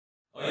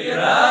So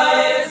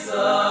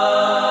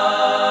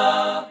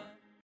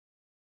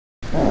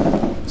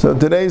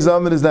today's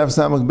amud is Daf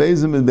Samach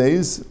Beis and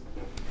Beis.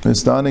 We're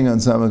starting on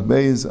Samach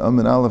Beis,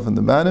 and Aleph on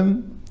the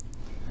bottom.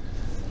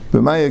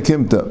 B'maya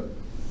Kimta.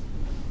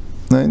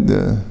 Right,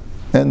 the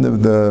end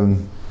of the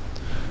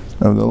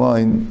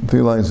line,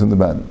 3 lines from the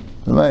bottom.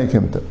 B'maya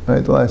Kimta.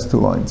 Right, the last 2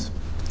 lines.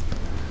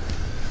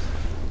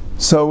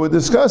 So we're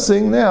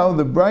discussing now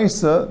the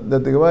brisa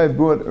that the Rabbi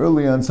brought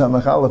early on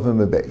Samach Aleph and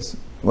Beis.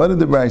 What did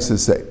the brisa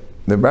say?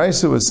 The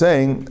brisa was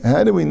saying,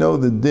 how do we know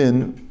the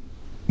din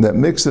that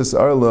mixes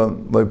arla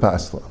loy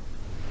pasla?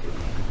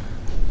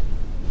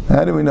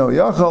 How do we know?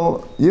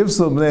 Yachal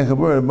yivsel bnei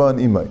chabur ban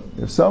imay.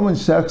 If someone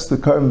shechs the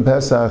carbon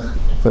pesach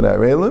for the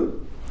arelim,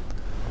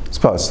 it's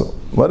pasal.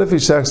 What if he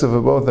shechs it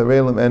for both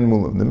arelim and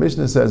mulim? The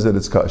Mishnah says that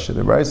it's kosher.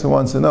 The Brisa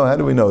wants to know, how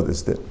do we know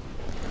this din?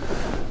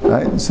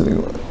 Right? So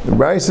the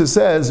Brisa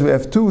says we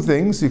have 2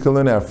 things you can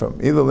learn out from.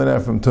 Either learn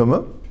out from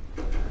Tumah,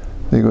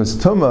 because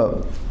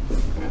Tumah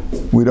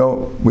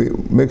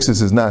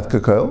mixes is not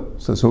kakal,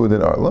 so it's who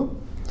did arla.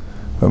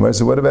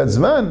 So what about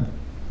Zman?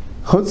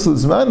 Chutz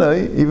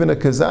l'Zmanai, even a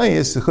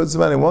kazayis, chutz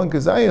l'Zmanai, one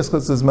kazayis,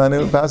 chutz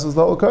l'Zmanai, passes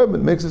the whole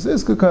carbon, mixes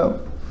is kakal.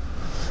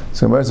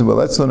 So Gemara said, well,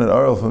 let's learn an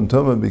aral from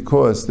Tumah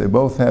because they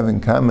both have in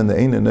common the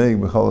ein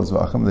neig b'chol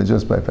zvachim, they're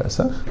just by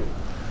Pesach.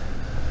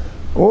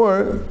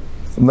 Or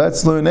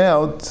let's learn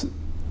out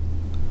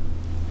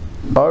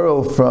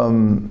aral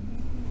from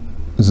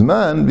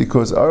Zman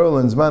because aral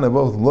and Zman are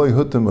both loy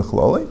hutam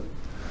mechloli,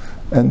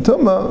 and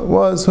Tumah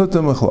was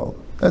hutam mechlol.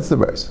 That's the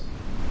verse.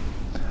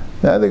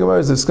 Now the Gemara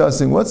is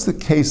discussing what's the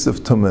case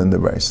of Tumah in the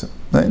Brisa.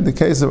 Right? The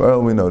case of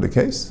Earl, we know the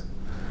case.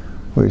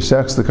 Where he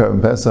shechs the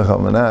carbon pesach al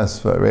manas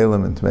for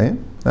Arelim and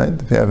Tmeim. Right?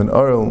 If you have an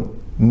Earl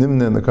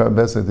nimna and the carbon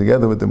pesach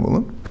together with the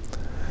mulim,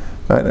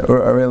 right?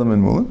 Or Arelim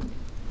and mulim,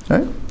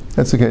 right?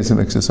 That's the case of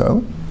mixes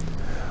Earl.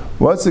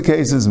 What's the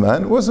case of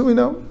Zman? What's what we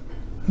know?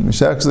 He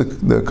shechs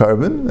the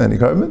carbon, any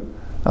carbon,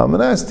 al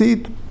manas to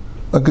eat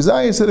a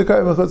kazayis of the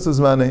carbon chutz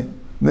zmane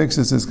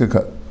mixes his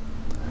kakat.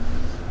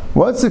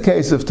 What's the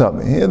case of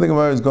tummy? Here the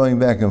Gemara is going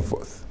back and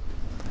forth.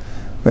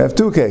 We have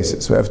 2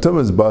 cases. We have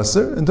Tumah's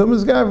Basar and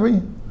Tumah's Gavri.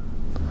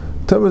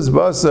 Tumah's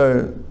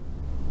Basar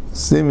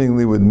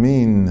seemingly would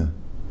mean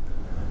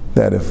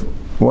that if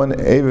one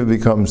Eva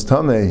becomes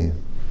Tameh,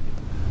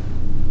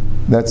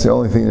 that's the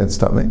only thing that's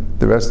Tameh.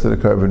 The rest of the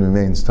carbon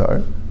remains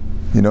tar.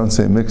 You don't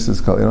say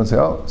mixes, you don't say,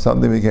 oh,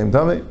 something became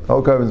Tameh,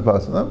 whole carbon's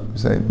Basar. No, you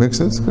say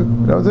mixes,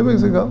 you don't say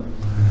mixes.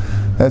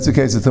 That's the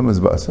case of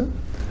Tumah's Basar.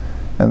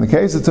 And the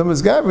case of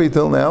Tumah's Gavri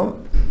till now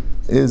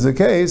is a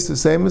case the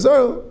same as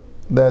Arl,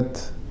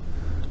 that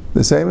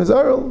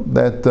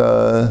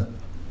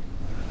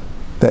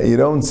you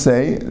don't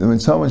say when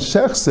someone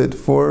shechs it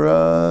for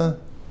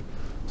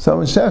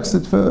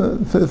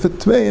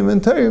Tmeim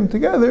and Terim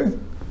together,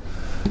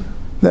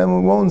 then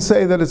we won't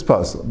say that it's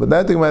possible. But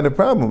that thing might have a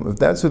problem. If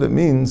that's what it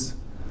means,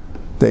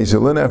 they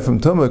should learn that from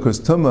Tumah, because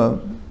Tumah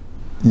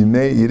you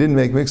didn't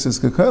make mixes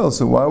kakal,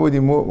 so why was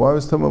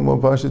Tumah more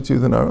partial to you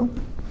than Arl?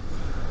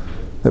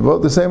 They're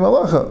both the same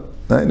halacha.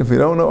 Right? If we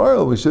don't know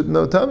oil, we shouldn't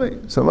know tummy.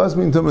 So it must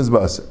mean Tumah's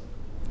Basar.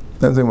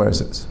 That's what Gemara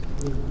says.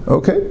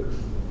 Okay.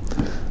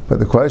 But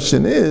the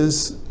question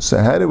is, so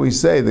how do we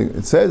say,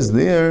 it says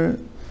there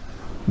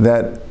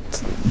that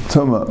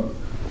Tumah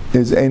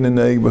is ein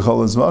neig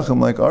b'chol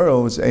zvachim, like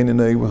oil is ein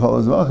neig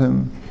b'chol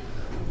zvachim.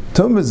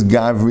 Tumah's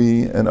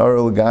Gavri and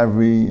oil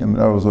Gavri,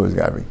 oral's always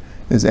Gavri,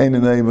 is ein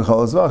neig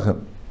b'chol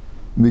zvachim.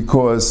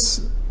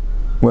 Because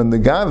when the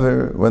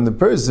gaver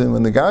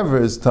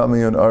is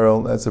tummy and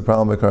oral, that's a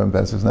problem with carbon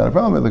pesach. It's not a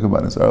problem with the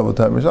kabbanis. Oral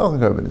time mishal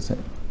and carbon is the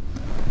same,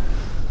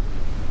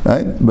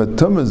 right? But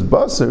Tumah's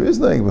Basar is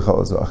neig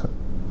b'chol zvachim.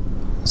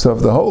 So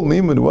if the whole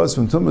limud was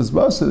from Tumah's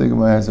Basar, the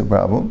Gemara has a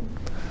problem.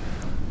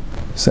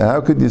 So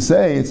how could you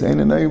say it's ein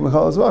neig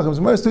b'chol zvachim?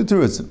 So there's 2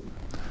 terutzim.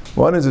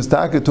 One is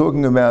Taka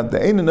talking about the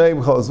ein neig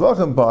b'chol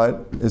zvachim part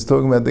is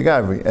talking about the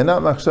gavri and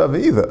not machshava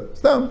either.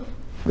 It's dumb.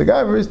 The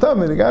gavri is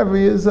tummy. The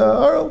gavri is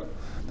oral.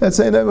 That's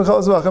ein neig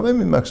b'chol zvachim.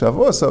 Maybe machshav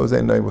also is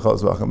ein neig b'chol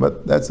zvachim,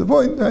 but that's the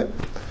point, right?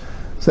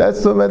 So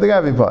that's talking about the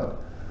gavri part.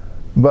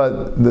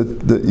 But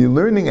you're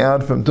learning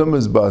out from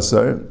Tumah's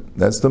Basar.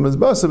 That's Tumah's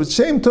Basar. But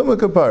shame Tumah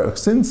kaparach,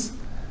 since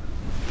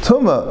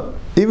Tumah,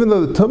 even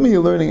though the Tumah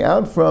you're learning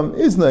out from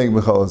is neig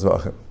b'chol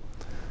zvachim,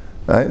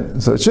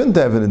 right? So it shouldn't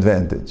have an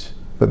advantage.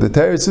 But the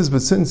Torah says,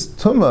 but since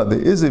Tumah, there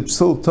is a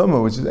psul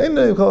Tumah, which is ein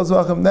neig b'chol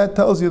zvachim, that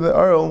tells you that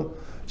oral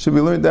should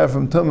be learned out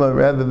from Tumah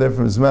rather than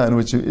from Zman,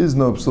 which there is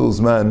no psul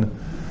Zman,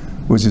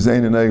 which is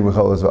ein neig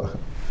b'chol zvachim.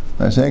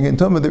 Now, in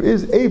Tumah, there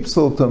is a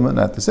psul Tumah,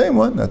 not the same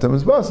one, not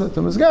Tumah's Basar,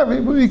 Tumah's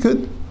Gavri, but we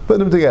could put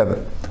them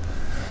together.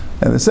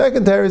 And the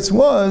second teretz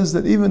was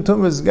that even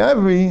Tumah's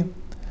Gavri,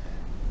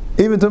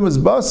 even Tumah's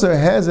Basar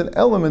has an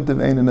element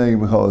of ein neig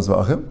b'chol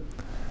zvachim,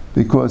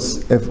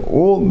 because if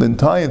the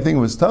entire thing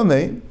was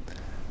Tameh,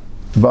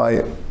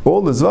 by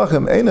all the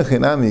zvachim,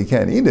 einachinami, you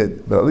can't eat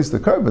it, but at least the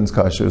carbon's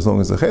kosher as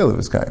long as the chaylev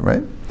is kaim,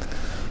 right?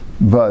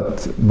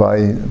 But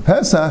by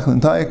Pesach, the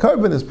entire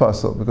carbon is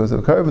possible, because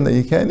of carbon that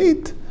you can't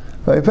eat,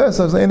 by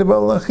Pesach, the ein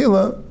bal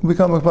achila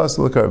become a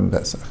possible carbon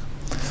Pesach.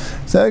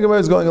 So now the Gemara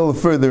is going a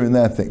little further in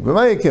that thing.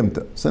 B'maya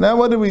kimta. So now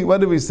what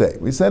did we say?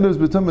 We said it was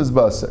b'tumas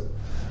basar.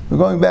 We're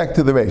going back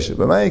to the ratio.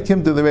 B'maya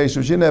kimta the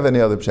ratio. We shouldn't have any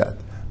other pshat.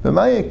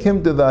 B'maya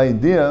kimta the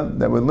idea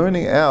that we're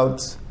learning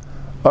out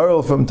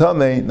Arul from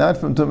Tameh, not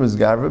from Tumas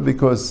Gavra,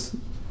 because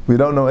we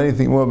don't know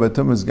anything more about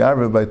Tumas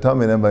Gavra by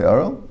Tameh than by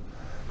Arul,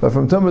 but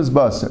from Tumas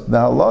Basar. The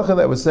halacha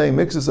that was saying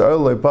mixes Arul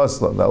loy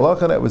pasla. The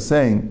halacha that was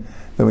saying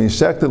that when you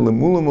shekta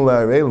lemulim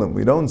u'arelim,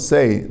 we don't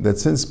say that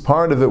since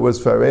part of it was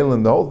for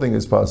arelim, the whole thing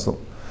is pasal.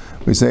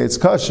 We say it's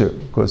kosher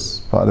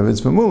because part of it's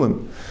for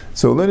mulim.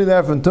 So we're learning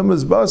that from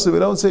Tumas Basar. We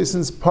don't say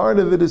since part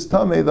of it is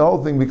Tameh, the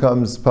whole thing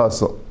becomes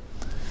pasal.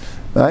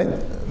 Right?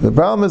 The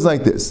problem is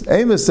like this.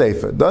 Aim is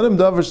safer. Danim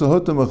davar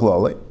shlehuta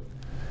mechlali.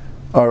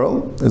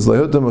 Arul is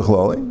lehuta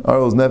mechlali.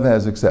 Arul never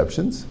has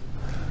exceptions.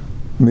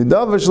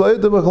 Midavar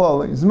shlehuta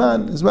mechlali.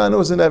 Zman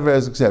also never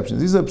has exceptions.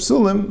 These are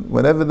psulim.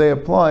 Whenever they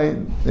apply,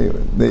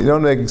 they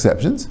don't make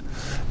exceptions.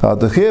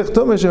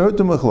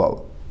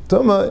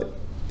 Tuma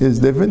is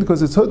different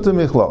because it's huta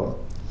mechlali.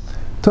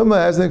 Tuma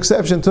has an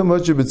exception. Tuma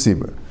huta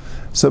b'tzibur.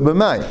 So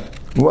b'may,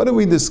 what are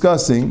we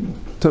discussing?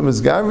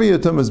 Tumas gavri or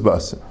tumas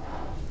basar?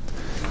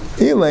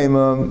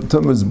 Ilema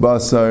tumas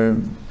basar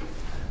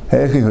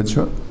hechi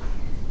hutra.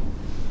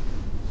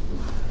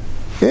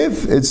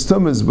 If it's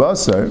tumas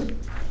basar,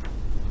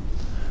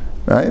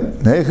 right?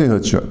 Hechi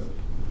hutra.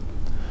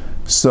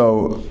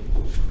 So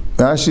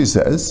Rashi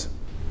says,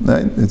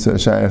 right? It's a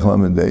shayach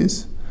lamed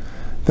beis,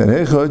 that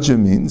hechi hutra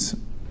means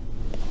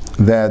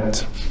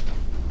that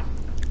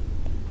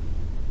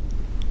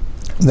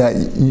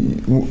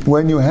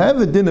when you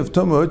have a din of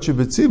tumah hutra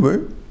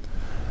b'tzibur,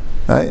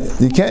 right,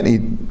 you can't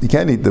eat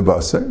the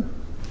basar.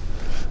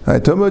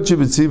 Right, tumah hutra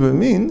b'tzibur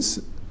means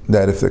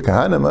that if the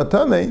kahana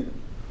matame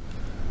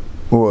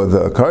or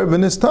the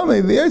carbon is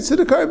tameh, the eretz of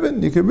the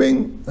carbon, you can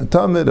bring a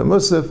tamid, a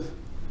musaf,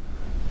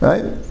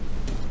 right?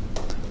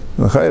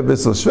 What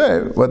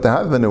the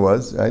havana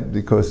was, right?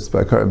 Because it's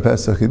by carbon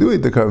pesach, you do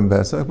eat the carbon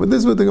pesach. But this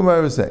is what the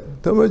Gemara is saying.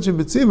 Tumah hutra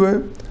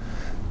b'tzibur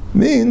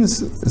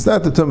means it's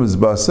not the tumah's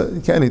basar. You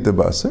can't eat the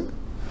basar,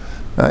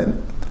 right?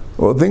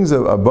 Or things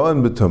are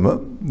bon b'tumah,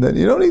 then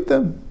you don't eat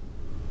them.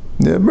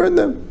 You burn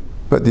them.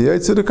 But the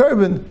eretz of the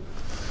carbon,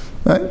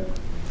 right?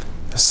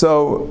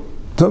 So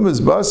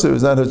tumah's basar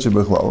is not hutra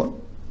b'chlala.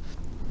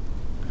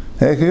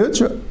 Hechi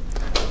hutra.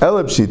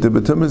 Elab shita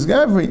b'tumah's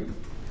gavri.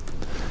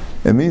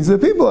 It means that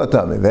people are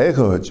tamei.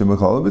 Ve'echa hutra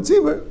b'chlala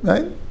b'tzibur,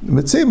 right?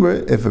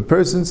 B'tzibur, if a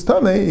person's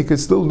tamei, he could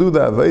still do the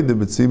avayda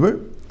b'tzibur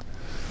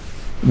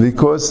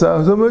because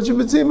tumah hutra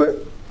b'tzibur.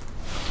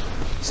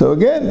 So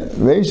again,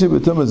 reisha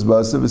b'tumah's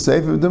basar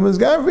v'seifa b'tumah's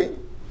gavri.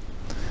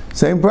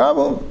 Same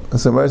problem.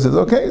 Somebody says,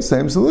 okay,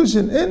 same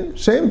solution. In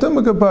shem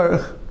tumah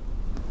kaparach.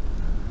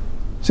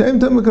 Shem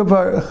tumah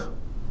kaparach.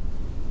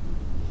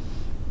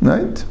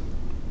 Right?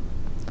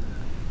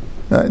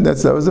 Right?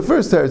 That was the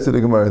first teretz of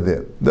the Gemara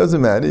there.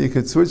 Doesn't matter. You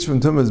could switch from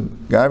Tumas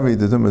Gavri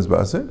to Tumas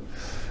Basar.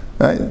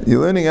 Right?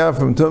 You're learning out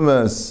from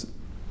Tumas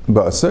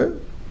Basar,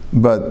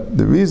 but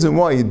the reason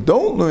why you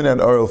don't learn out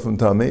Arul from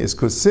Tameh is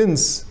because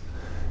since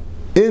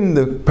in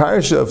the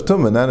parasha of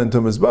Tumah, not in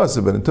Tumas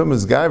Basar, but in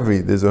Tumas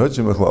Gavri, there's a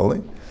hutra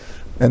mechlali,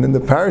 and in the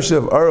parasha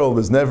of Arul,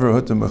 there's never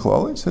a hutra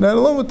mechlali. So that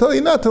alone will tell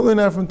you not to learn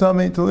out from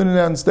Tameh, to learn it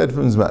out instead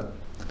from Zman.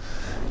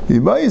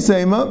 Yibai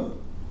Seima,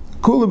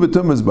 Kula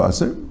b'Tumas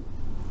Basar.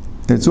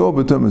 It's all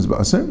b'tumas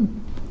basar.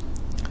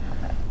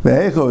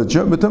 Ve'echo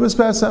hutra b'tumas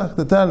Pesach.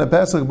 The Tana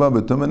Pesach ba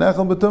b'tumah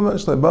nechel b'tumah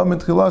shlei ba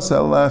mitchilas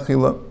el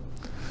la'achila.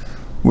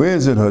 Where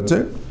is it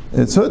hutter?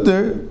 It's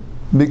hutter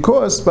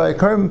because by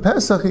carbon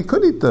Pesach you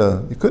could eat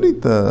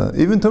the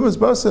even tumas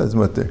basar is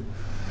mutter.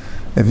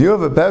 If you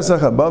have a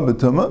Pesach haba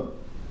b'tumah,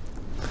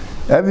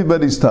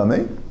 everybody's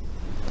tamei,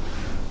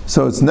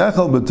 so it's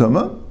nechel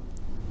b'tumah,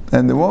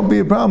 and there won't be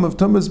a problem of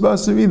tumas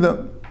basar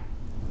either.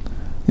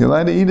 You're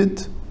allowed to eat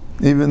it,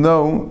 even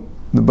though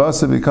the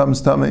basar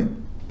becomes tamei.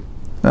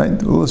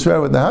 Right? We'll try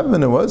what the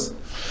havana was.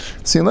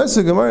 See, unless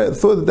the Gemara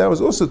thought that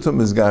was also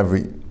tumas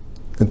gavri,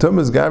 the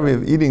tumas gavri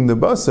of eating the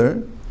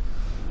basar,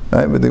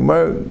 right? But the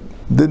Gemara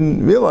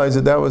didn't realize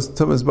that was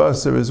tumas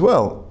basar as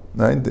well.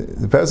 Right?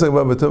 The Pesach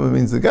baba tumah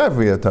means the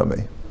gavri are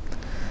tamei.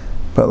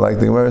 But like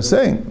the Gemara is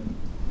saying,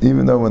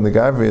 even though when the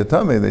gavri are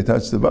tamei, they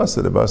touch the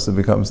basar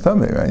becomes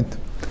tamei, right?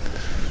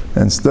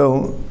 And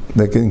still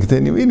they can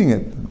continue eating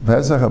it.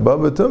 Pesach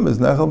baba tumah is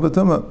nechel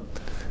b'tumah.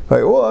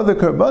 By all other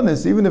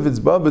karbanis, even if it's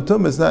ba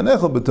b'tumah, it's not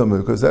nechel b'tumah,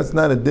 because that's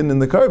not a din in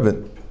the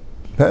carbon.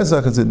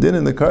 Pesach is a din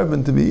in the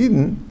carbon to be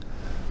eaten,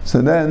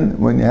 so then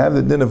when you have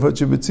the din of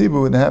hutra b'tzibur, it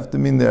would have to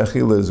mean the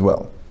achila as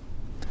well.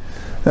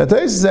 Now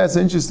Taisus asks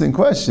an interesting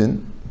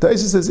question.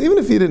 Taisus says, even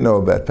if you didn't know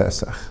about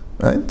Pesach,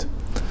 right?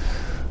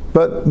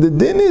 But the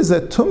din is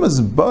that tumas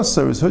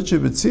basar is hutra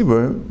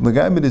b'tzibur,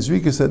 l'gai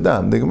b'dizrikas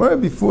adam. The Gemara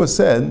before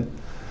said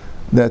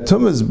that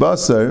tumas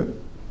basar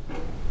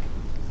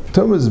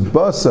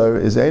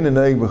is ein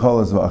noeg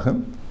b'chol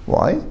hazvachim.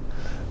 Why?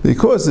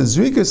 Because the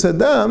zrikas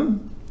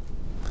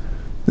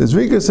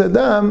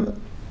adam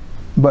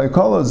by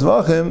kol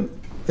hazvachim,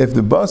 if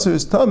the basar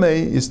is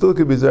tamei, you still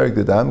could be zarek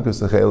the dam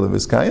because the chaylev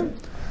is kayim.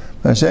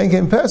 Hashem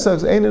came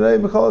Pesach,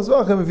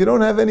 if you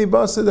don't have any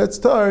basar that's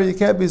tar, you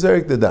can't be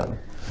zarek the dam.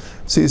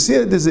 So you see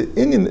that there's an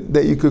Indian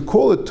that you could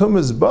call it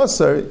tumas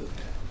basar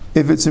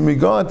if it's in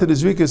regard to the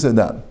zrikas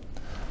adam.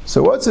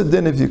 So what's the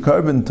din if your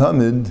carbon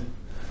tamid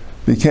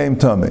became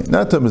tummy?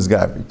 Not tumas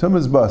gavri,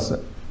 tumas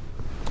basar.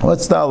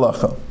 What's the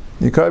halacha?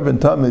 Your carbon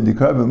tamid, your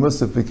carbon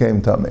musaf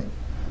became tummy.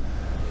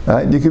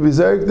 Right? You could be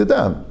zarek the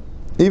dam.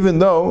 Even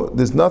though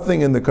there's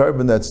nothing in the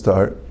carbon that's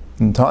tar,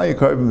 the entire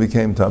carbon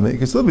became tummy, you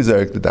can still be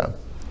zarek the dam.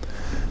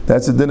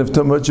 That's the din of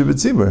tumah hutcha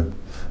b'tzibur.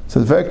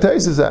 So the fact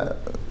is that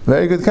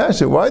very good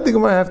kasha. Why did the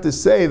Gemara have to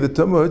say the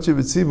tumah hutcha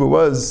b'tzibur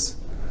was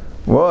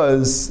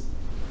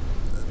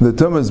the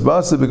tumah's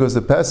basa because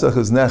the Pesach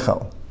is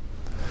nechal?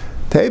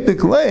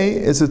 Typically,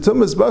 it's a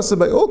tumah's basa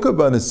by all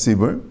karbanos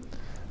tzibur.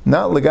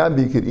 Not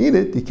legabi, you could eat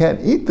it. You can't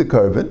eat the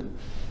carbon,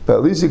 but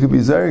at least you could be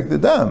zarek the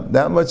dam.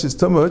 That much is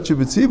tumah hutcha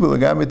b'tzibur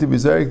legabi to be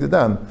zarek the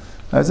dam.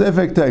 As a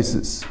fact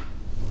taisis.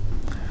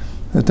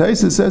 The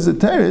taisis says the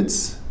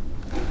teretz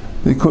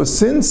because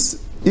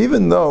since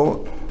even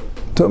though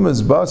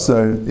tumah's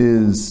basar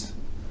is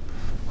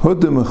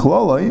hudda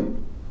mechlalai,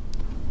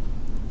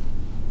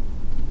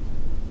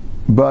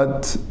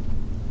 but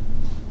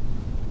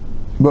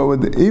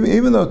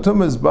even though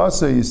tumah's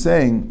basar you're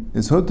saying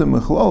is hudda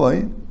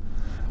mechlalai,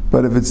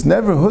 but if it's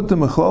never hudda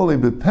mechlalai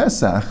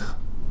b'Pesach,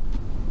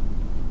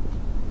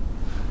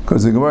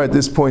 because the Gemara at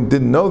this point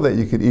didn't know that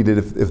you could eat it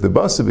if the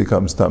basar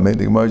becomes tamei,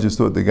 the Gemara just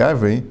thought the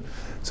gavri.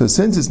 So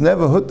since it's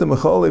never hudda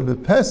mechlalai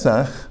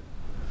b'Pesach,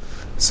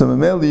 so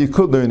mameli you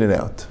could learn it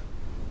out.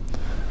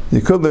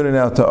 You could learn it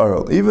out to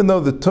Aral. Even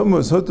though the tumah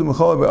is hutta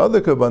mechalei by other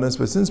karbanos,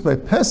 but since by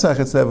Pesach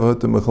it's never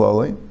hutta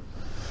mechalei,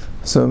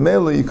 so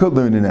mameli you could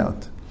learn it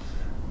out.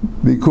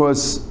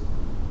 Because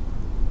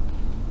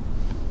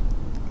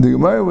the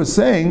Gemara was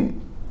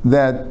saying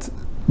that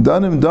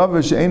danim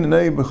davar she'ein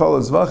nei b'chol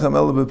azvacham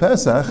ela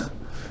b'Pesach,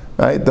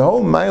 right? The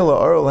whole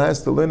Maila Aral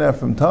has to learn out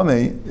from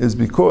Tamei is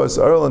because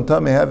Aral and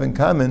Tamei have in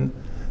common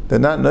they're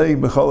not noig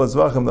b'chol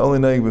azvachim, they're only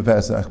noig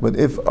b'Pesach. But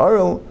if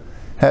Aral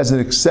has an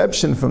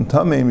exception from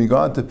Tamei in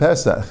regard to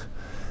Pesach,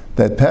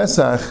 that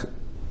Pesach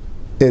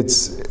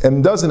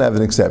doesn't have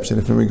an exception.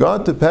 If in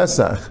regard to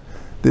Pesach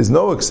there's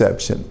no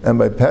exception, and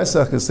by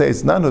Pesach you say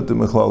it's not hutu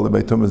mechlali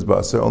by tumas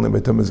basar, only by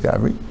tumas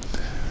gavri,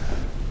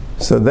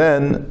 so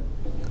then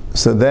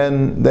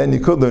you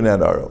could learn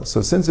that Aral.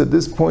 So since at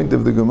this point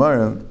of the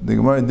Gemara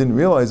didn't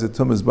realize that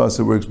tumas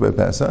basar works by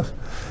Pesach,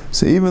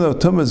 so even though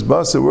tumas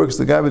basar works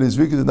the gavri is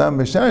rikas adam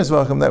b'shar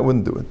zvachim, that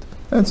wouldn't do it.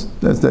 That's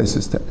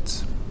Daisus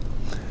teretz.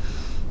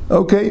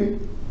 Okay.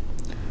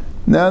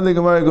 Now the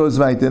Gemara goes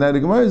weiter. Now the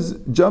Gemara is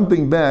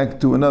jumping back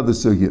to another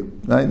sugya.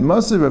 Right?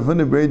 Maser Rav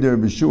Huna Breder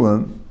Rabbi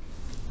Shua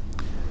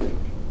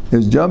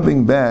is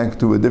jumping back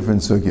to a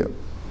different sugya,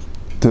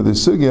 to the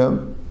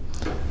sugya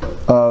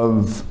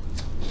of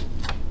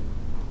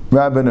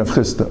Rabbi of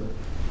Chisda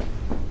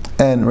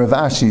and Rav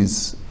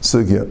Ashi's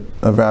sugya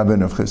of Rabbi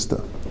of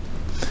Chisda.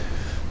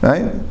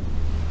 Right?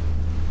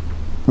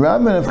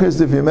 Rabbi of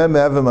Chisda, if you remember,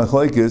 have a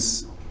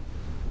machlokes.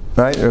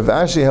 Right? Rav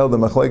Ashi held the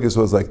machlokes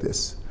was like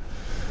this.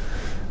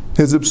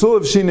 His psul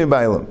of shini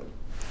bailam.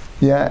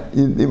 Yeah,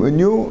 when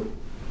you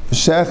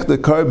shech the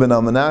carbon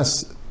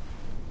almanas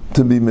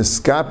to be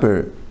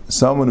miskaper,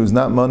 someone who's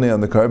not money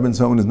on the carbon,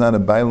 someone who's not a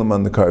bailam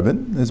on the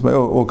carbon, it's by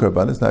all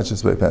carbon, it's not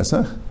just by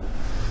Pesach.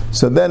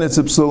 So then it's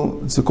a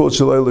psul, it's called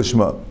shaloi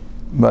lishma.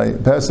 By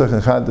Pesach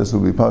and Chadas will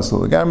be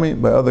pasal legamri,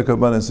 by other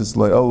carbonis it's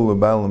lo'ol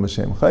bailam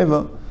Hashem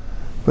chayva,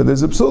 but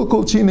there's a psul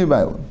called shini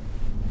bailam.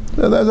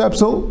 So that's a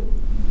psul.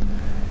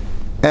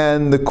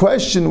 And the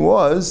question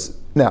was,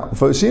 now,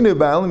 for Shinu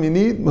Ba'alim, you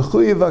need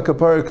Mechuyev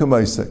HaKapara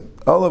Kamaisei.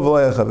 Olav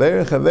Alei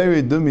HaChaveri,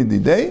 Chaveri Dumi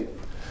Didei,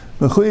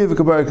 Mechuyev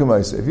HaKapara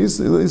Kamaisei. If you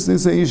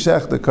say you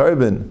shech the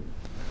carbon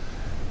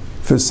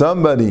for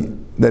somebody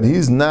that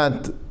he's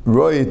not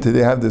roy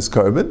to have this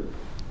carbon,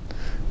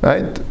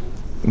 right?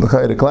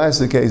 The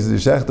classic case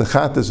is you shech the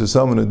Chatas for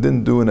someone who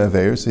didn't do an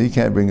Aver, so he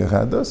can't bring a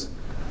Chatas.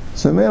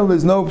 So male,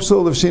 there's no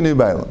psul of Shinu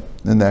Ba'alim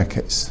in that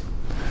case.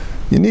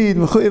 You need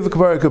Mechuyev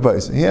HaKapara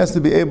Kamaisei. He has to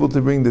be able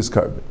to bring this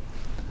carbon.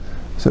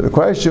 So the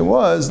question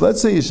was,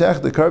 let's say you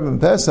shech the carbon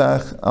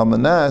Pesach,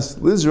 almanas,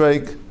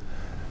 lizreik,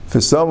 for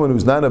someone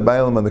who's not a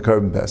bailam on the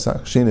carbon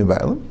Pesach, shini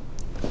bailam,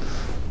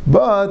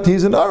 but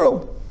he's an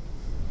Aral.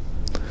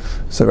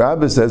 So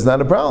Rabbi says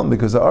not a problem,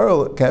 because the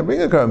Aral can't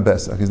bring a carbon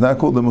Pesach. He's not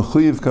called the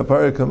Mechuyev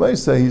Kapara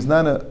Kamaisa, he's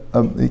not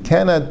he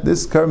cannot,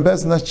 this carbon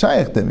Pesach is not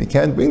shaykh to him, he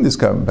can't bring this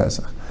carbon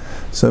Pesach.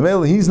 So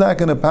mainly he's not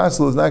going to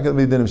passel, it's not going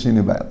to be din of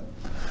shini bailam.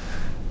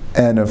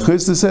 And Rav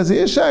Chisda says he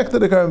is shaykh to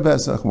the carbon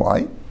Pesach.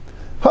 Why?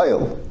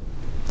 Hayil.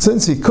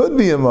 Since he could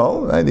be a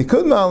mol, right, he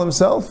could mal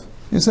himself,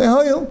 you say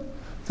hayil.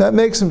 That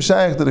makes him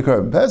shaykh to the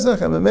carbon Pesach,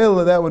 and the male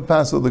of that would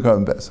pass over the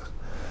carbon Pesach.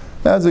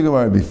 That's the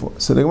Gemara before.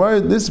 So the Gemara,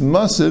 this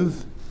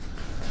massive,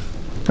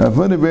 Rav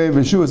Huna Breder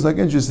Rabbi Shua, it's like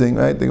interesting,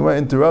 right? The Gemara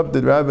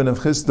interrupted Rabbi of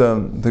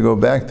Chisda to go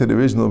back to the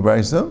original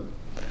brisa,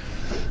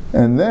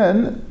 and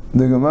then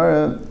the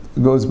Gemara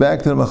goes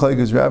back to the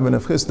machlokes Rabbi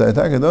of Chisda.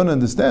 I don't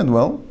understand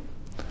well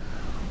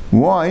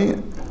why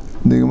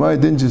the Gemara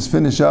didn't just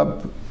finish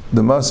up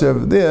the Maser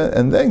over there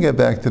and then get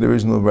back to the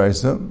original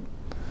Brisa.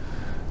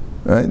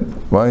 Right?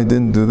 Why he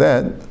didn't do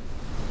that?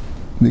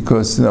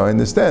 Because, I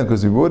understand,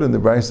 because we brought in the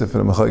Brisa for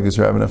the Machlokes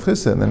Rabbi and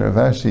Chisda, and then Rav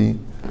Ashi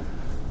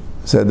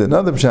said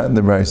another pshat in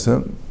the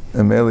Brisa,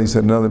 and Meli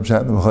said another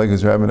pshat in the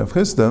Machlokes Rabbi and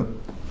Chisda.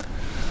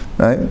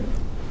 Right?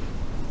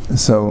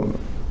 So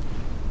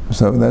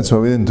that's why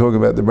we didn't talk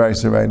about the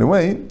Brisa right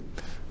away. And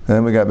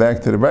then we got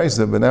back to the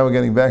Brisa, but now we're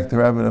getting back to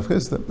Rabbi and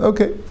Chisda.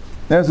 Okay,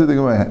 that's what the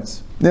Gemara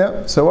has.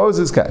 Yeah, so what was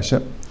this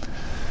kasha?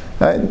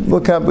 Right?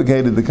 Look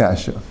complicated the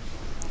kasha.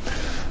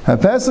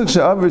 HaPesach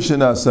she'avar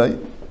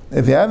shenasai,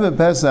 if you have a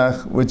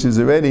Pesach which is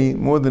already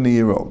more than a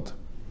year old.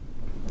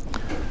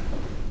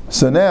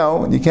 So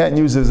now you can't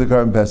use it as a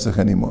Karban Pesach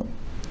anymore.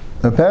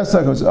 A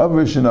Pesach which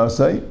avar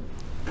shenasai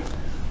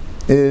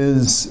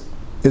is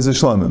a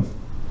Shlomim.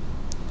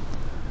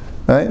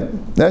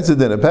 Right? That's a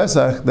din. A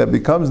Pesach that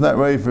becomes not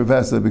ready for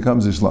Pesach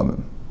becomes a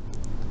Shlomim.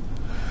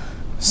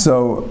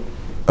 So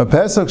a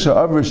Pesach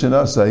she'avar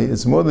shenasai,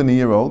 it's more than a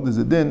year old. There's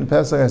a din.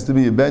 Pesach has to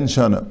be a ben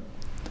shana.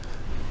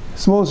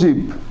 Small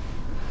sheep,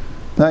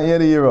 not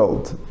yet a year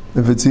old.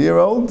 If it's a year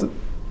old,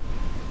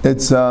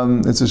 it's a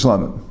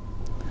shlamim.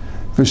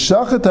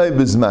 V'shachatai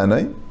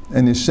b'zmanai,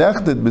 and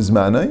yishachtet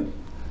b'zmanai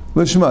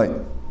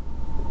l'shmai.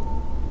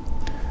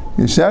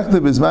 Yishachtet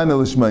b'zmanai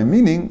l'shmai,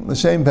 meaning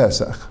l'shem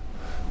Pesach.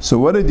 So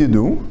what did you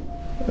do?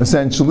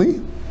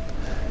 Essentially,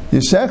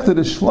 yishachtet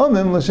a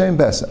shlamim l'shem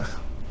Pesach.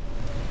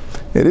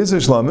 It is a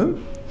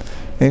shlamim.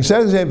 And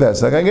Shach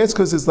Pesach, I guess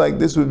because it's like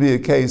this would be a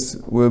case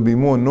where it would be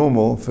more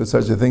normal for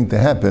such a thing to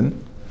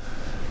happen,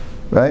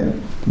 right?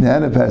 You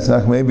had a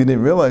Pesach, maybe you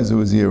didn't realize it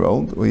was a year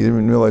old, or you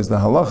didn't realize the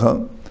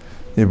halacha.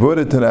 You brought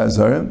it to the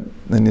Aharon,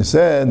 and you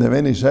said,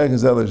 "Neveni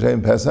Shach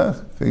Shem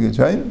Pesach." Figured,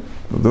 right?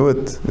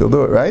 You'll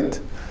do it right.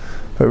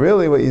 But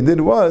really, what you did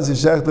was you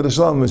shach to the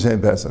Shalom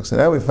Shem Pesach. So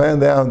now we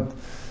found out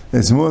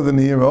it's more than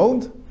a year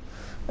old,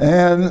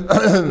 and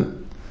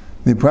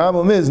the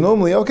problem is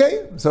normally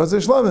okay. So it's a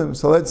Shlomim.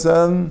 So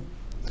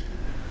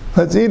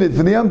let's eat it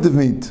for the Yom Tov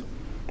meat.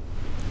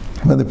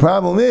 But the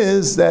problem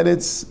is that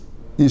it's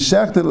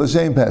Yishachted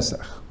L'Shem Pesach.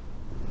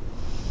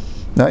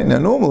 Right? Now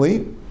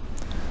normally,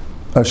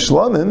 a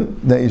Shlomim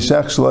that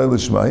Yishach Shloi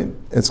L'Shmai,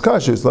 it's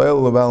kosher, it's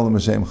L'El L'Bal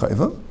L'Mashem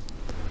Chayva.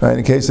 Right?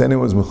 In case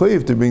anyone's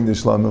Mechuyev to bring the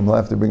Shlomim, we'll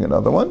have to bring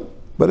another one.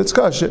 But it's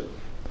kosher.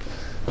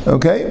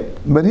 Okay?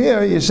 But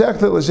here,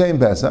 Yishachted L'Shem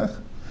Pesach.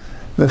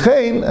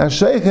 V'chein,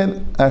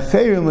 Hasheichen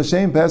Acherim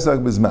L'Shem Pesach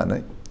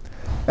B'zmanei.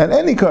 And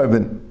any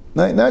carbon,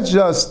 not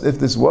just if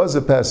this was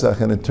a Pesach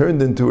and it turned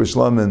into a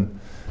Shlomim,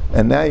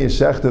 and now you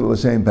shechted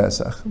l'shem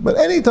Pesach. But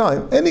any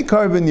time, any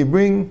carbon you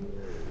bring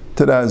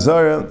to the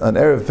Azara on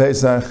Erev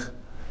Pesach,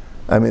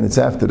 I mean it's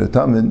after the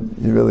Tamid,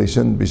 you really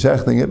shouldn't be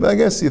shechting it, but I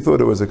guess you thought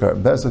it was a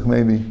carbon Pesach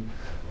maybe.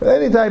 But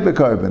any type of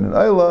carbon, an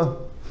Oila,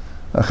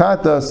 a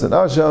Chatas, an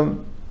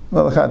Asham,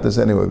 well a Chatas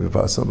anyway would be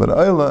possible, but an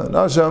Oila, an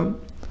Asham,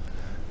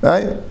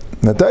 right?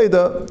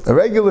 Nataida, a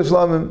regular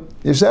Shlomim,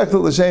 you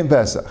shechted l'shem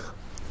Pesach.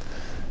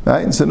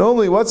 Right? And so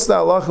normally, what's the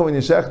halacha when you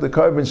shech the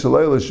carbon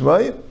shaloi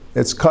l'shmai?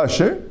 It's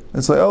kosher.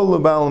 It's like oh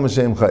l'bal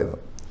l'mashem chayva.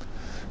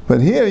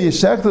 But here you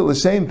shech the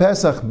l'shem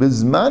pesach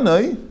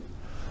bizmanai.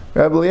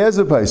 Rabbi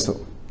Eliezer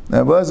paisel.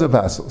 Rabbi Eliezer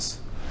pasels,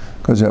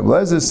 because Rabbi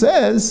Eliezer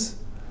says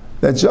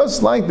that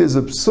just like there's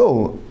a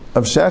psul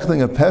of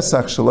shechting a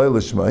pesach shaloi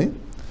l'shmai,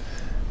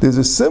 there's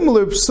a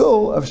similar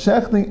psul of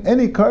shechting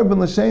any carbon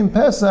l'shem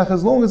pesach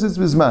as long as it's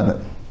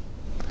bizmanai.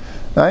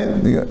 Right?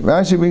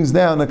 Rashi brings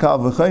down a kal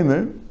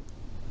v'chaymer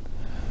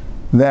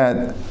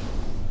that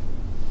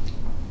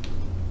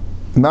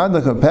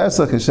Madach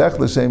Pesach is Shech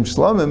L'Shem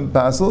Shlomim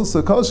Pasel,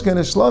 so Koshken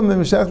is Shlomim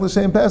Shech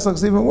L'Shem Pesach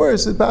is even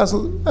worse. It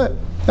Pasel.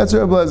 That's what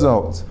Rabbi Eliezer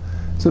holds.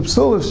 It's a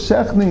psul of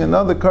shechting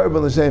another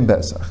carbon L'Shem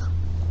Pesach.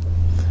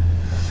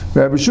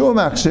 Rabbi Shua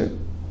Makshir,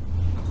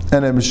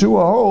 and Rabbi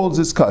Shua holds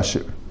it's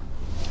kosher.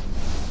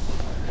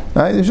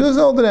 Right? Rabbi Shua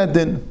doesn't hold to that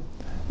din.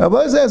 Rabbi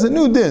Eliezer has a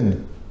new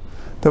din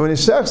that when you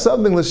shech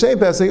something L'Shem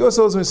Pesach, he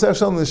also holds when you shech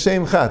something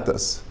L'Shem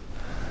Chatas.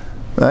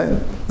 Right?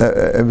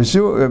 Rabbi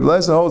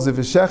Eliezer holds if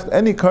you shecht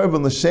any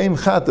carbon l'shem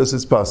chatas,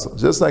 it's possible.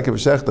 Just like if you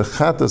shecht a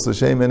chatas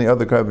l'shem any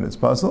other carbon, it's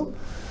possible.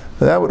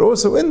 But that would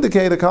also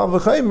indicate a kal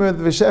v'chaymer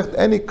that if you shecht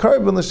any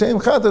carbon l'shem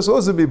chatas,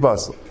 also be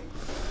possible.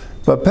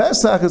 But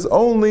Pesach is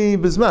only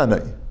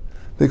bizmanai,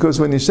 because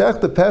when you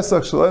shecht the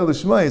Pesach shaloi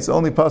l'shmai, it's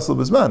only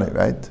possible bizmanai,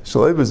 right?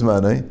 Shaloi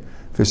bizmanai.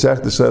 If you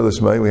shecht the shaloi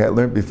l'shmai, we had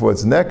learned before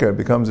it's necker, it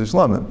becomes a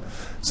shlamim.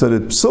 So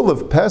the psul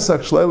of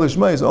Pesach shaloi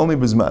l'shmai is only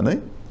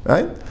bizmanai.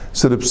 Right?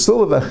 So the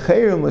psul of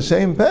Aharon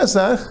l'shem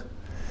Pesach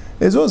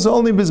is also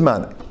only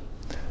bizmanai.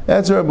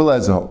 That's what Rabbi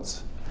Eliezer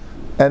holds.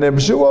 And Rabbi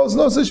Shua holds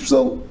no such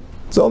psul.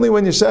 It's only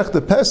when you shech the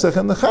Pesach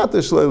and the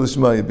Chatas shlei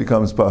l'shmai it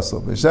becomes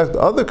possible. If you shech the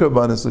other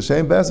karbanis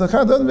l'shem Pesach,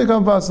 Chat doesn't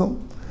become possible.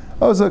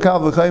 Also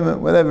kal v'chayim,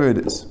 whatever it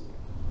is.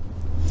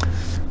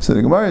 So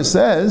the Gemara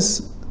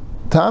says,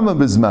 Tama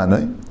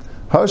bizmanai,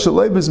 ha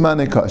shalei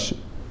bizmanai kasher.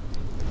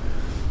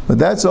 But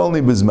that's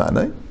only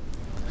bizmanai.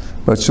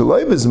 But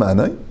shalei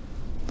bizmanai,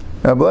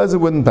 Rabbi Eliezer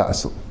wouldn't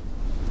passel.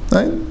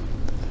 Right?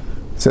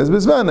 It says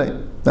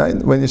bizmanai. Right?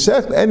 When you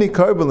shecht any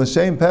carbon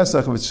l'shem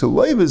Pesach, if it's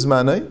shaloi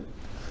b'zmanai,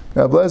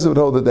 Rabbi Lezer would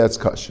hold that that's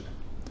kosher.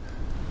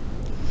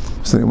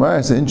 So the Gemara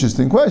has an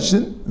interesting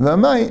question.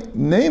 V'amai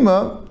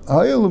neima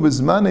hayol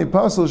b'zmanai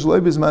pasel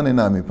shaloi b'zmanai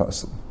nami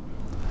pasel.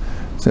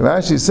 So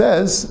Rashi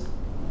says,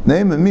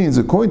 neima means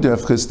according to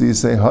Rav Chisda, you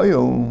say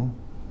hayol.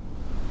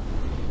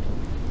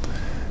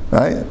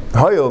 Right?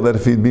 Hayol, that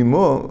if he'd be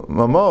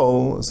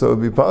mamol, so it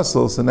would be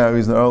pasel, so now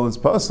he's not all it's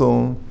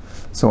pasel.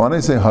 So why don't I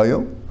say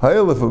hayol?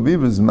 Hayol, if it would be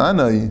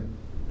b'zmanai,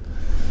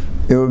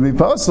 it would be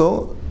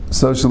pasel,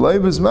 so shalei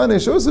b'zmanai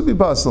should also be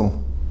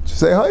pasel. Should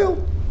say hayol.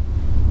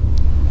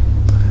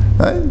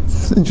 Right?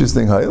 It's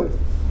interesting, hayol.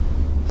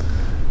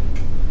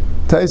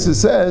 Taisa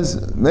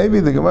says, maybe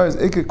the Gemara's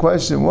ikka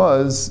question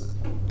was,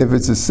 if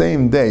it's the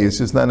same day, it's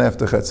just not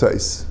after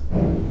chatzos.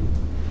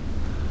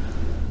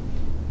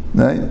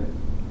 Right?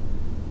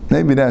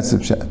 Maybe that's the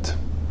pshat.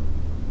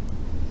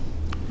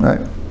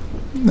 Right?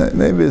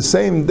 Maybe the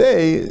same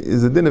day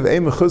is the din of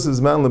Eim Chus's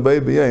Man L'Bay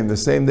B'Yayim. The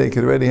same day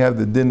could already have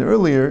the din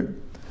earlier,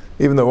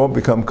 even though it won't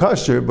become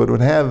kosher, but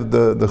would have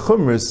the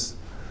chumras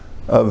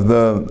of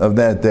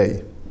that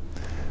day.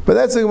 But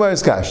that's the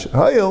Gemara's kash.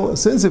 Hayil,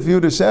 since if you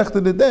would have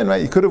shechted it then,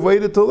 right, you could have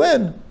waited till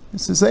then.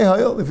 It's to say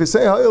hayil. If you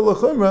say hayil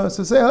l'chumra, it's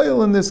to say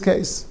hayil in this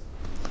case.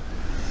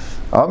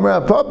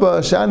 Amra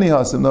Papa Shani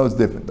Hasim. No, it's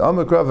different.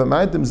 Amra Krav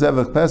Amaytim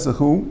Zevach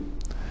Pesachu.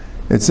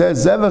 It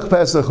says Zevach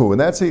Pesachu,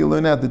 and that's how you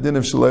learn out the din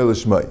of Shalei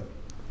L'Shmai.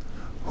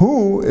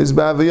 Who is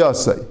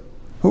B'Aviyasei?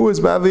 Who is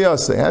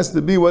B'Aviyasei? It has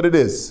to be what it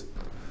is.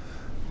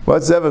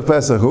 What's Zevach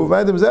Pesachu?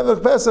 Amaytim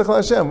Zevach Pesach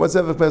L'Hashem. What's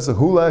Zevach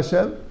Pesachu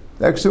L'Hashem?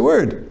 Extra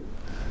word.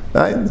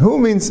 Right? Who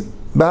means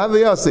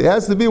B'Haviyasi? It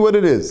has to be what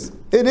it is.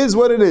 It is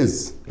what it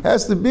is. It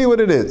has to be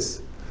what it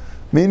is.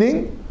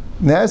 Meaning,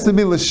 it has to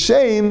be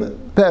L'Shem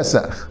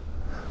Pesach.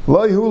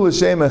 Lo Yehu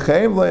L'Shem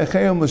Echayim, Lo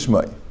Yechayim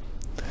L'Shmai.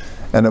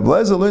 And a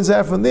Blazer learns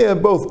out from there,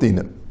 both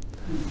dinim.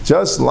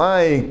 Just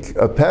like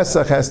a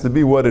Pesach has to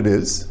be what it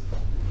is,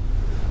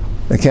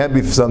 it can't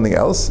be for something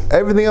else.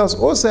 Everything else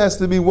also has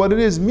to be what it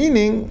is,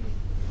 meaning,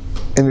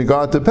 in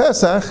regard to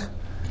Pesach,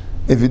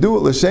 if you do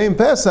it L'Shem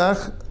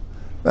Pesach,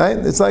 right?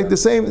 It's like the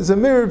same, it's a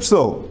mirror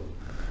psul.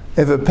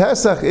 If a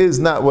Pesach is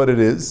not what it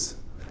is,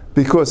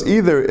 because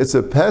either it's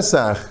a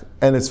Pesach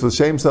and it's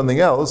l'shem something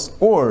else,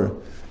 or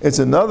it's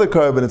another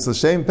carbon, it's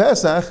l'shem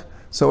Pesach,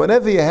 so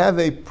whenever you have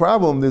a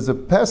problem, there's a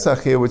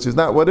Pesach here which is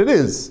not what it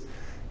is.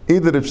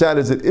 Either the pshat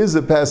is it is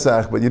a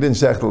Pesach, but you didn't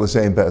shech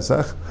l'shem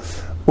Pesach,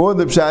 or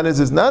the pshat is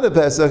it's not a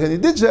Pesach and you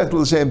did shech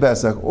l'shem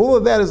Pesach. All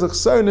of that is a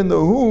chsarn in the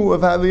hu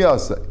of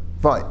Haviyasai.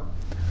 Fine.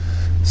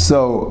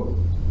 So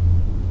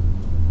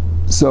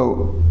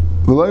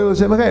v'lo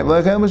l'shem echayim,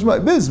 l'echayim l'shmai.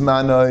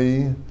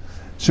 Bizmanai,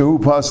 shehu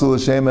pasul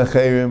l'shem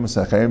echayim,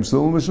 s'echayim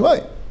sul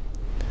l'shmai.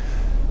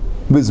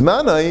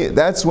 Bizmanai,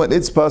 that's when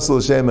it's pasul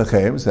l'shem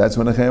echayim, so that's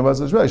when echayim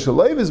pasul l'shmai.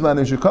 Shalei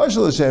bizmanai,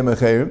 shekashel l'shem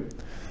echayim,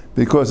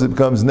 because it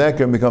becomes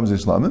neker and becomes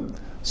ishlamim.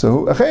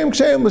 So echayim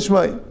k'shayim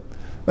l'shmai.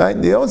 Right?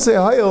 You don't say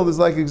hayil, there's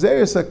like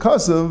exeris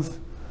akasav,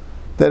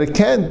 that it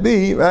can't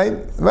be, right?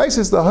 Right,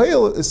 says the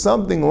hayil is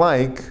something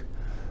like,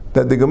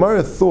 that the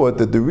Gemara thought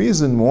that the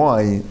reason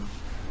why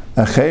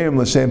Achayim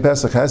l'shem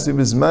Pesach has to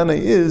be Bizmanai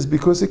is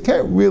because it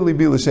can't really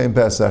be l'shem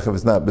Pesach if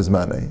it's not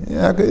Bizmanai.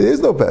 There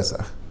is no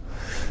Pesach.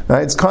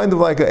 Right? It's kind of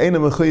like an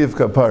Eina Mechuyev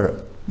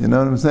Kapara. You know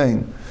what I'm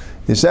saying?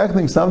 You're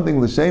shechting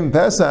something l'shem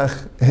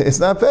Pesach, it's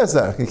not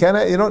Pesach.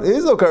 There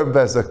is no Karban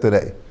Pesach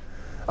today.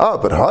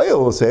 But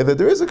Hayil will say that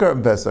there is a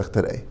Karban Pesach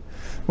today.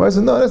 Whereas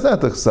no, that's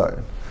not the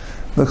Chsaron.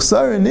 The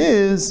Chsaron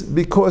is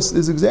because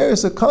there's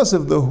exeris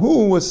akasav, the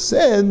who was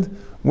said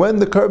when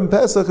the Karban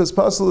Pesach is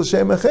pasul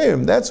l'shem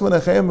echayim. That's when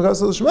echayim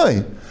pasul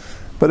l'shmai.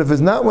 But if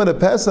it's not when a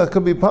Pesach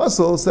could be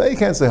pasul, so you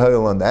can't say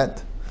hayil on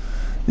that.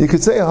 You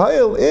could say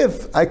hayil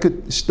if I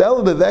could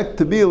stel the vek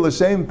to be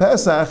l'shem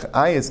Pesach.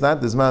 It's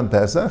not Dizman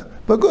Pesach,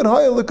 but good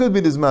hayil it could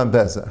be Dizman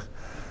Pesach.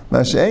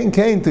 Mashein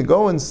came to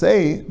go and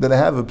say that I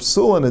have a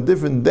psul on a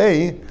different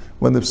day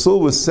when the psul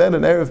was said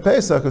in Erev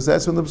Pesach, because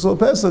that's when the psul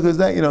Pesach is.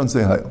 That you don't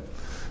say hayil.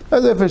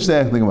 That's a fish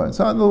thing about. It's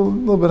a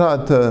little bit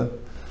hard to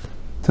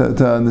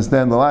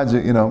understand the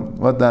logic,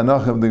 what the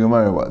anach of the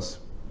Gemara was.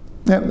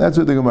 Yeah, that's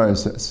what the Gemara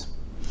says.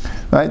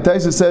 Right?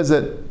 Taisa says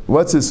that,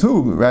 what's his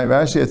who? Right?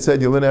 Rashi had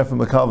said, you learn out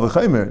from a kal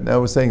v'chaymer. Now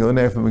we're saying you learn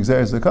out from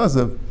exeris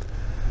akasav.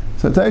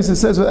 So Taisa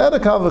says, without a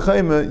kal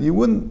v'chaymer, you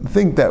wouldn't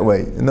think that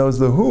way. And those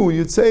the who,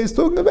 you'd say, he's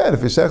talking about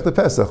if you shech the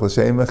Pesach,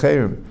 l'shem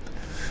echayim.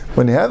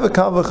 When you have a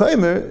kal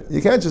v'chaymer,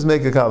 you can't just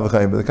make a kal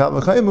v'chaymer. The kal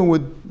v'chaymer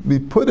would be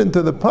put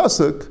into the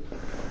pasuk,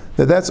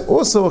 that's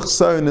also a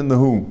chsaron in the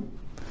who.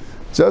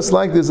 Just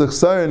like there's a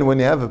chsaron when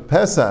you have a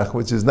Pesach,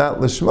 which is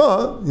not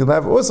l'shma, you'll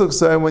have also a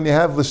chsaron when you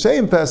have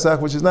l'shem Pesach,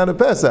 which is not a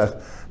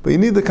Pesach. But you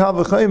need the kal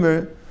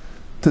v'chaymer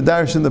to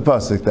darsh in the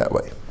pasuk that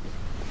way.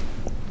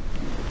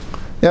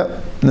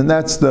 Yep, and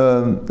that's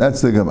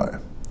the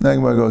Gemara. Now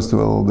Gemara goes to a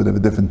little bit of a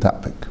different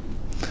topic.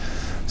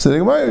 So the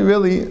Gemara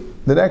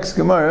the next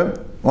Gemara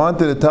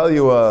wanted to tell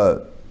you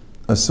a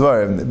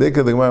svar. The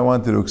Bika the Gemara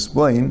wanted to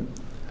explain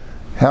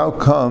how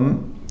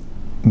come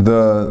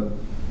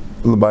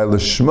by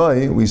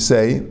l'shmai we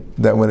say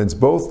that when it's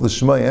both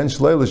l'shmai and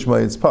shlei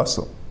l'shmai, it's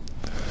pasul.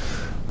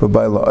 But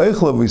by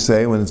la'echlav we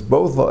say, when it's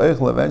both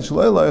la'echlav and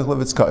shlei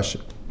la'echlav, it's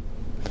kasher.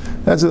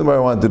 That's what I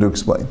wanted to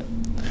explain.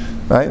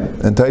 Right?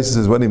 And Taisa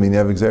says, what do you mean? You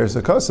have Exeris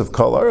HaKasav,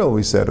 Kal Arel,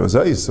 we said, or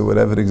Zayis, or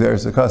whatever the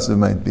Exeris HaKasav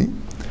might be.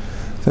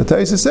 So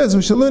Taisa says,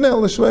 we shall learn out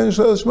l'shmai and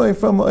shlei l'shmai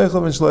from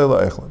la'echlav and shlei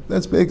la'echlav.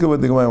 That's basically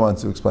what the Gemara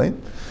wants to explain.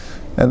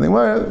 And the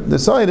Gemara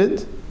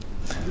decided,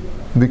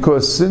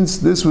 because since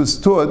this was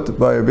taught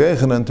by Rabbi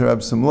Yochanan to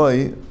Rabbi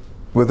Simlai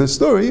with a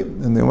story,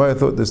 and the Gemara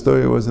thought the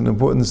story was an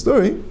important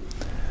story,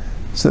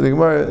 so the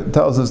Gemara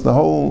tells us the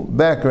whole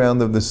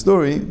background of the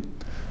story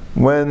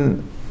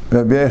when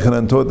Rabbi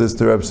Yochanan taught this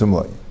to Rabbi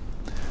Simlai.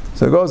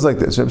 So it goes like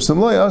this. Rabbi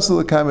Simlai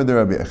also came to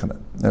Rabbi Yochanan.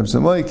 Rabbi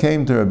Simlai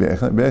came to Rabbi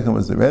Yochanan. Rabbi Yochanan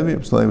was the Rabbi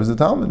Simlai was the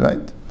Talmud,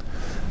 right?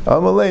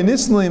 Amalei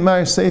nisnli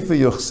mar sefer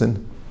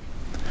yuchsin.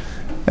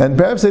 And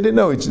perhaps they didn't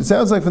know each other. It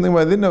sounds like from the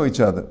Gemara they didn't know each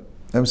other.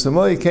 Rabbi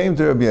Simlai came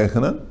to Rabbi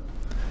Yochanan.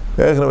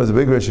 Rabbi Yochanan was a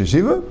big Rosh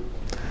Yeshiva.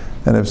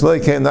 And Rabbi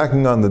Simlai came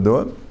knocking on the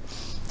door.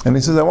 And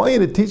he says, I want you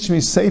to teach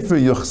me sefer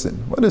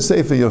yuchsin. What is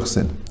sefer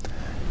yuchsin?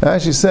 It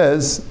actually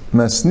says,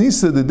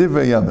 masnisa de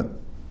divrei yamin.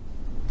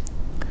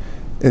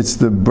 It's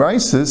the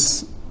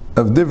brises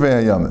of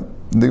Divrei HaYamim.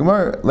 The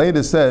Gemara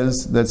later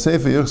says that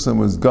Sefer Yuchsin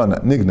was gone,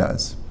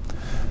 Nignaz.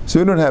 So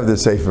we don't have the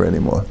Sefer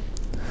anymore.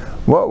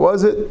 What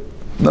was it?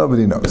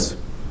 Nobody knows.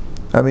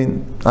 I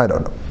mean, I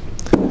don't know.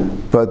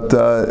 But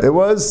it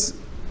was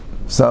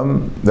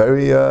some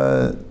very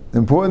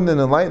important and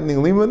enlightening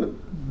limud,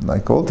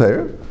 like Kol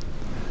Torah.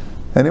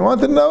 And he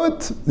wanted to know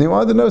it. He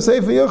wanted to know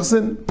Sefer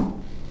Yuchsin.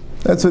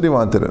 That's what he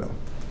wanted to know.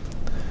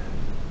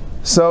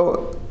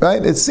 So,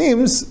 right, it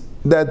seems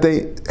that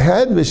they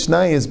had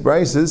Mishnayos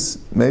brises,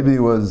 maybe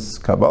it was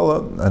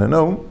Kabbalah, I don't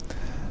know,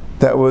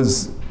 that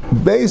was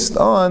based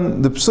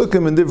on the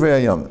Psukim in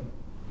Divrei HaYamim.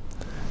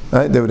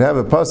 Right? They would have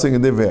a pasuk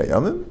in Divrei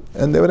HaYamim,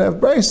 and they would have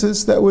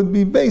brises that would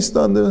be based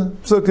on the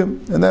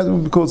Psukim, and that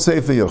would be called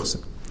Sefer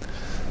Yuchsin.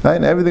 Right?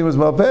 And everything was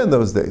malpeh in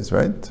those days,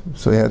 right?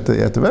 So he had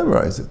to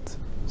memorize it.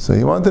 So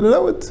he wanted to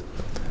know it.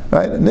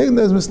 Right?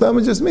 Nignaz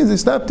Mistama just means they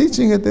stopped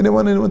teaching it, they didn't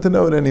want anyone to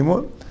know it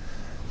anymore.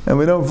 And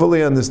we don't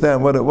fully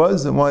understand what it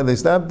was and why they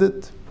stopped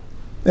it.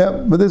 Yeah,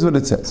 but this is what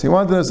it says. He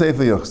wanted to say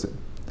for Yochsin.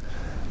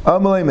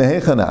 Amalei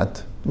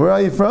mehechanat. Where are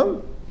you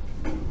from?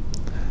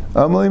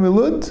 Amalei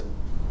milud.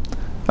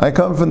 I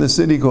come from the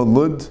city called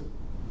Lud.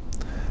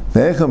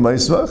 Mehechan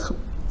Maisvach.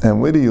 And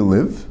where do you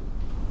live?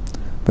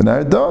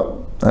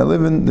 Benarda. I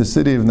live in the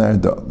city of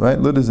Narda. Right?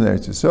 Lud is in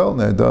Eretz Yisrael.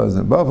 Narda is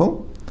in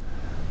Bavel.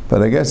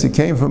 But I guess he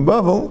came from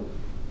Bavel.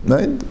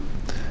 Right?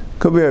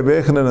 Could be Rabbi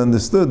Yochanan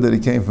understood that he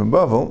came from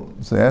Bavel,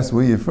 so he asked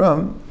where you're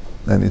from,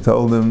 and he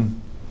told him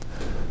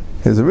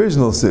his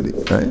original city,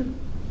 right?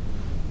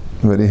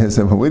 But he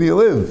said, well, where do you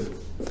live?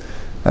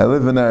 I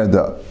live in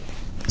Arda.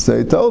 So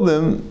he told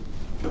him,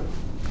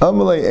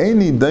 Amalei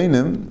Eini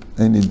Dainim.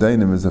 Eini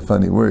Dainim is a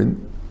funny word,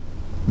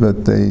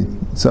 but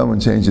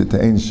someone changed it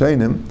to Ein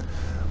Shainim.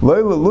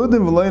 Loila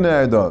Ludim v'loina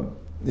Arda.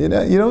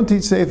 You don't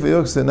teach Sefer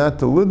Yuchsin not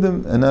to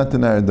Ludim and not to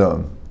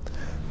Narda.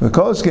 You're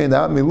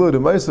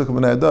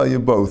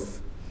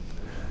both.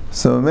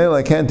 So Mele,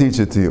 I can't teach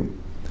it to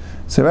you.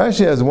 So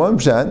Rashi has one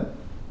pshat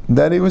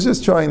that he was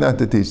just trying not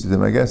to teach it to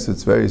him. I guess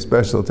it's very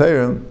special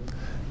Torah.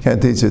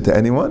 Can't teach it to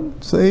anyone.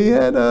 So he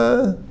had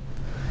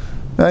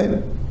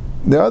right?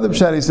 The other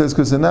pshat he says,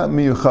 because they're not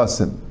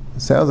miyuchasim.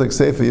 It sounds like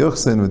Sefer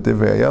Yuchsin with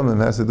Divrei HaYamim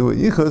has to do with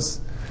yichus,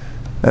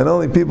 and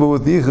only people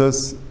with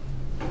yichus,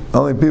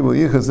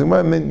 the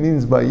Gemara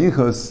means by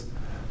yichus,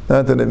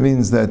 not that it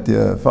means that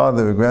your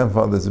father or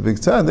grandfather is a big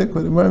tzaddik,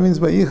 but what it means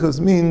by yichus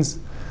means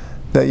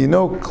that you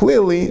know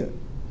clearly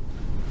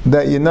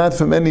that you're not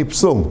from any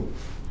psul.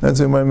 That's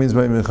what it means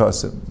by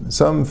mechasim.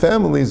 Some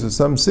families or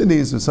some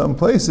cities or some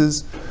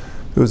places,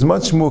 it was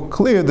much more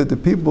clear that the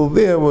people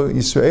there were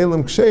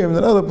Yisraelim Ksherim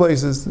than other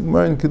places. The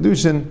Gemara in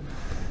Kedushin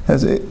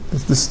has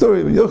the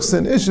story of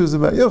Yuchsin, issues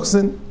about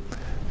Yuchsin.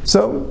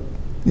 So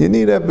you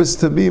need Ebbs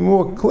to be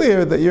more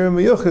clear that you're in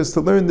Meyuchis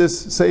to learn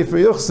this Sefer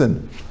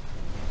Yuchsin.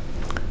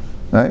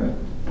 Right?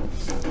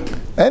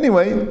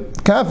 Anyway,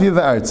 Kafya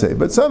v'artzei.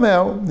 But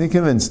somehow he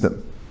convinced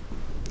him.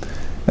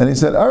 And he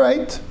said, all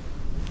right,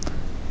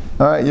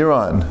 you're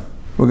on.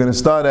 We're going to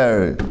start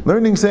our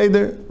learning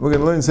Seder. We're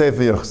going to learn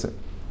Sefer Yuchsin.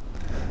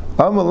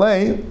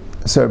 Amalei,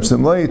 Rabbi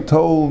Simlai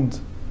told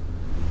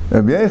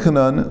Rabbi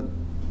Yochanan,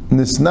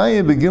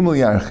 Nisnaya begimel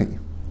yarchi.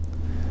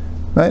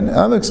 Right?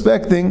 I'm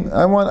expecting,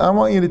 I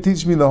want you to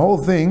teach me the whole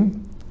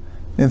thing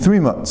in 3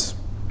 months.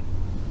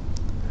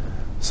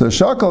 So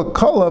Shakal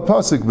Kala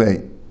Pasuk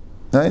Beit.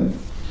 Right?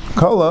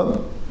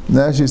 Kala,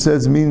 now she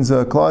says, means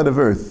a clod of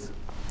earth.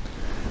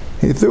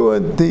 He threw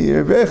it, Rabbi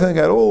Yochanan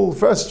got all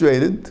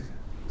frustrated,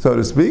 so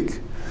to speak,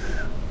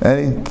 and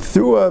he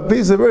threw a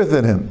piece of earth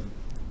at him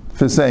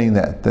for saying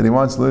that he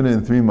wants to learn it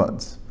in 3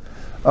 months.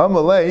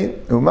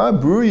 Amalei, Uma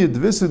Bruya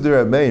Dvisu de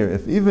Rabbeir,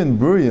 if even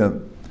Bruya,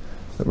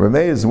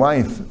 Rabbeir's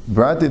wife,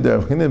 Brati de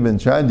Rav China ben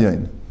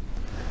Chadyain,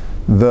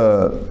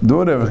 the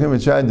daughter of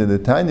Rav China ben Chadyain, the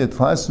Tanya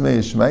Tlasmei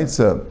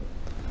Shmaitza,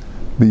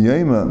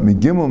 B'yema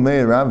Migimel Mei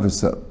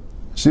Ravasa,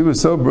 she was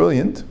so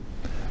brilliant,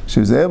 She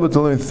was able to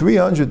learn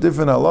 300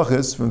 different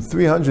halachas from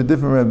 300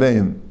 different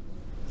Rabbeim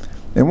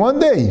in one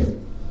day.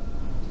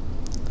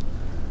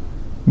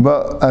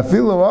 But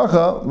afilu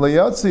wacha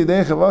layatzi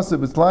dei chavasa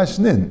b'tlash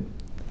nin.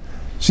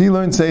 She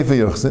learned Sefer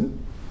Yuchsin,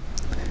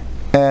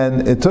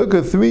 and it took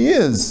her 3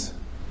 years,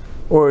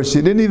 or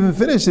she didn't even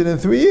finish it in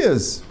 3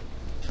 years.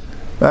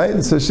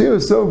 Right? So she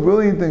was so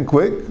brilliant and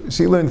quick.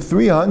 She learned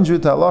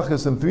 300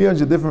 halachas from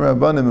 300 different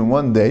rabbanim in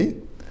one day.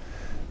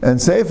 And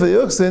Sefer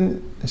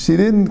Yuchsin, she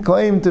didn't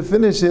claim to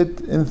finish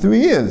it in 3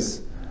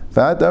 years.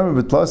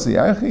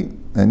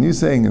 And you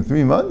saying in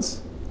 3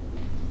 months?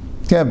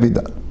 Can't be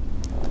done.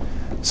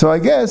 So I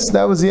guess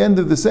that was the end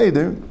of the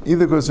Seder,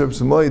 either because Rabbi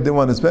Shmuel didn't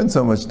want to spend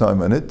so much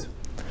time on it,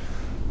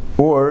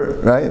 or,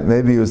 right,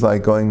 maybe he was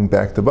like going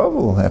back to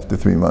Babel after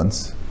 3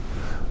 months.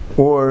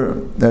 Or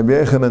Rabbi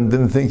Aharon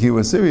didn't think he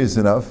was serious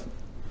enough,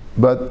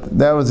 but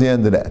that was the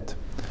end of that.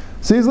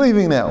 So he's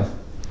leaving now.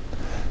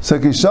 So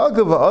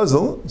Kishalka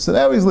v'azl, so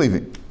now he's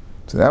leaving.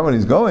 So now when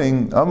he's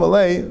going,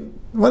 Amalei,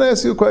 I want to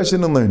ask you a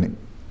question on learning.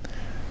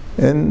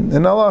 In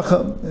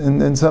Halacha, in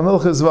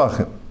Samilchas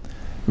Vachim.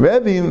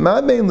 Rabbi,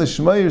 ma bein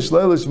l'shmai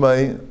shlei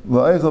l'shmai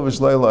la'eichel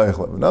v'shlei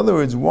la'eichel. In other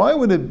words, why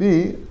would it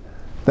be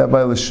that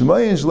by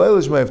l'shmai and shlei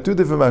l'shmai have 2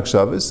 different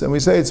makshavas, and we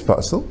say it's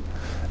possible,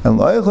 and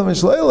la'eichel and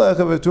shlei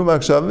la'eichel have 2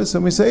 makshavas,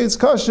 and we say it's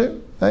kosher?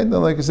 Right? And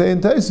like I say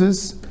in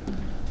Taisus,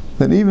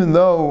 that even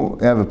though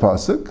we have a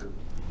pasuk,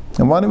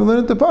 and why don't we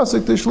learn it the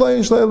pasuk to shlei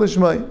and shlei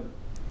l'shmai?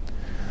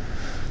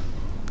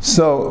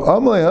 So,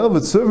 Amalei hel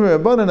v'tzuvim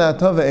rabbanan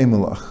atava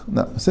emelach.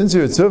 Now, since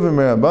you're a tzuvim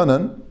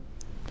rabbanan,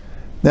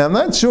 now I'm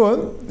not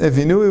sure if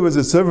he knew he was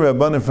a tzuvim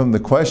rabbanan from the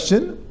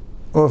question,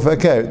 or if I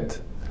cared.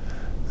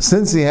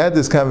 Since he had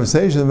this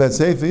conversation about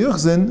Sefer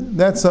Yuchsin,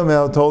 that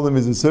somehow told him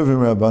he's a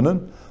tzuvim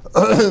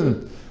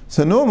rabbanan.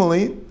 So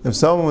normally, if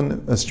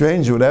someone, a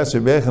stranger, would ask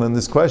Rabbi Aharon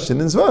this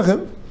question in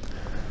Zvachim,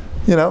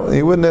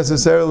 he wouldn't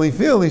necessarily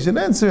feel he should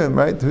answer him,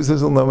 right? Who says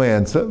he'll know my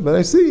answer? But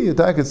I see you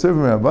talk at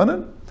tzuvim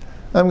rabbanan,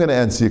 I'm going to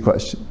answer your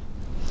question.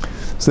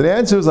 So the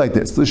answer is like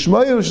this: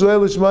 L'shmayu shlei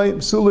l'shmai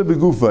psula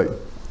begufay,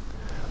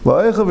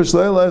 la'eichav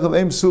v'shlei la'eichav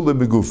aim psula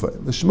begufay.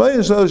 L'shmayu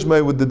shlei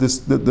l'shmai with the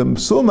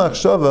psul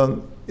machshava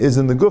is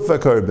in the gufa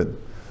carbon.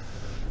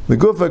 The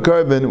gufa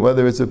carbon,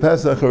 whether it's a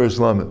Pesach or a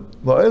Shlamim.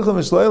 La'eichav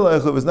v'shlei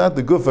la'eichav is not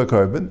the gufa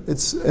carbon.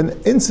 It's an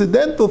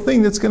incidental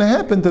thing that's going to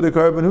happen to the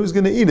carbon. Who's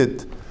going to eat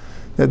it?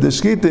 That the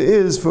shkita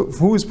is for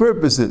whose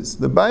purposes?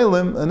 The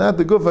bailim and not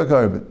the gufa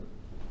carbon.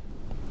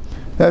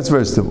 That's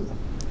first of all.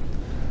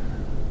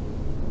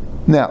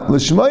 Now,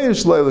 l'shmai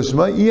shlei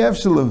l'shmai yev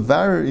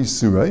shelevarer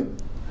isuray,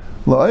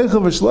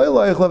 la'eichav v'shlei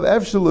la'eichav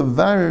ev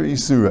shelevarer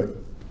isuray.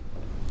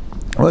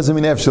 What does it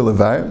mean ev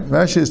shelevarer?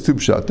 Rashi has 2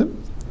 pshatim.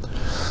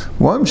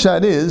 One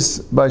pshat is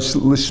by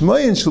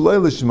l'shmai and shlei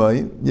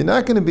l'shmai, you're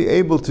not going to be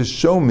able to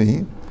show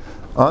me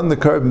on the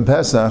carbon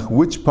Pesach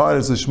which part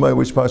is l'shmai,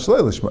 which part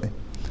shlei l'shmai.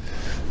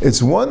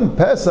 It's one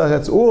Pesach.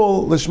 That's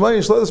all l'shmai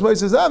and shlei l'shmai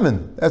says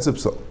amen. That's a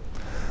psal.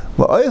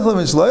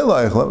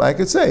 I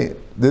could say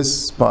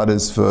this part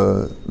is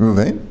for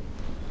Ruvain,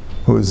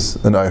 who's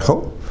an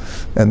eichel,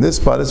 and this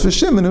part is for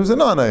Shimon, who's a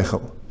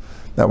non-eichel.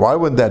 Now, why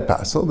wouldn't that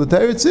pass? The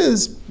teretz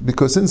is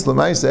because since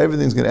Lamaisa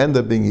everything's going to end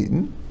up being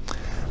eaten.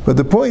 But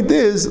the point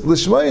is,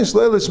 l'shmai and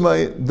shlei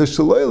l'shmai, the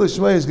shlei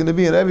l'shmai is going to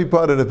be in every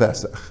part of the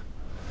Pesach.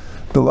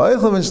 The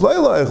la'eichel and shlei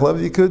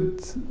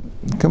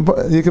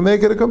la'eichel, you can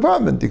make it a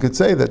compartment. You could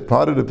say that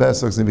part of the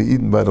Pesach is going to be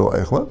eaten by the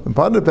la'eichel, and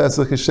part of the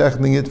Pesach is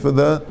shechting it for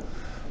the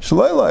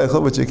shlei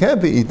la'eichel, which it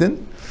can't be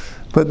eaten,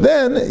 but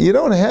then you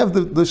don't have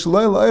the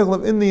shlei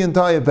la'eichel in the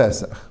entire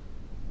Pesach.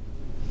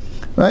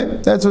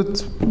 Right? That's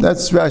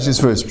Rashi's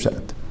first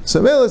pshat.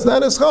 So it's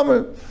not a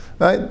chomer,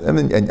 right? I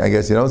mean, and I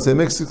guess you don't say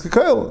mixed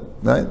kakail,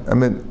 right? I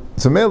mean,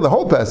 so the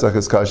whole Pesach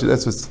is kosher.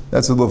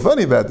 That's a little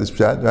funny about this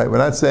pshat, right? We're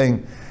not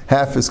saying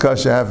half is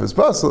kosher, half is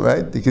pasul,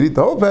 right? You could eat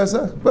the whole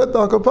Pesach, but the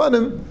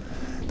Hakopanim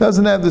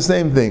doesn't have the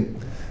same thing.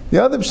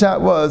 The other pshat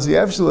was, the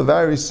Yev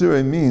Shelevarer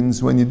Isurei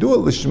means, when you do it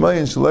l'shmai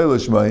and shlei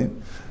l'shmai,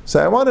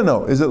 so I want to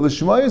know, is it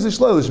l'shmai or is it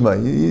shlei l'shmai?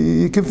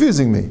 You're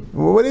confusing me.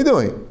 Well, what are you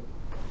doing?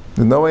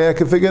 There's no way I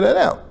can figure that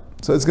out.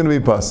 So it's going to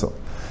be pasul.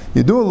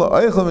 You do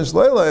la'eichel and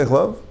shlei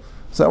la'eichel,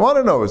 so I want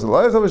to know, is it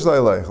la'eichel or shlei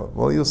la'eichel?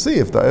 Well, you'll see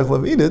if the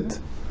eichel eat it,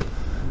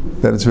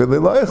 then it's really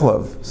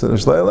la'eichel. So the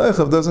shlei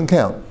la'eichel doesn't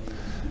count.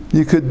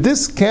 You could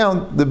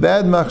discount the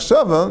bad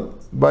machshava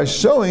by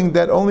showing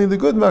that only the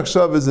good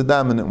machshava is the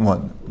dominant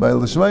one. By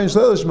l'shmai and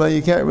shlei l'shmai,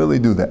 you can't really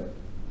do that.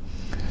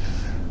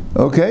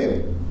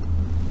 Okay?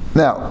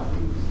 Now,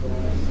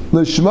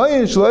 l'shmai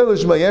and shlei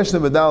l'shmai yeshna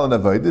b'dal and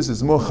avoid. This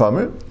is more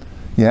chamer.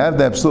 You have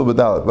that psul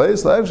b'dal avoid.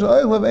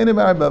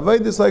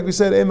 This, like we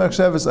said, ein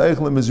machshavas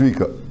eichel and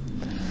mizrika.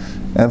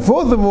 And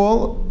fourth of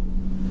all,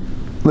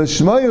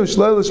 l'shmai and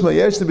shlei l'shmai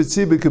yeshna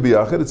b'tzibur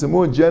k'biyachid. It's a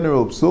more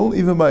general psul,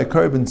 even by a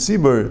carbon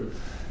tzibur.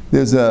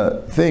 There's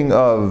a thing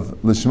of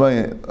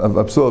l'shmai, of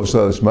psul of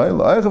shlei l'shmai.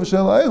 L'eichel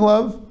v'shel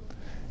eichel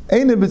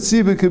eina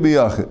b'tzibur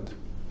k'biyachid.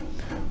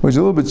 Which is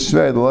a little bit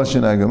shver, the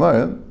Lashon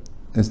HaGemara.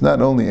 It's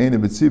not only eina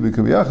b'tzibur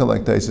k'biyachid,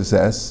 like Taisa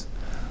says.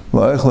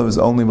 L'eichel is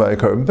only by a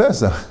carbon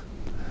Pesach.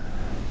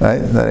 Right?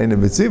 It's not any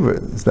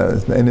b'tzibur. It's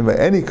not any by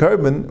any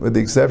carbon, with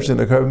the exception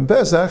of carbon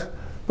Pesach.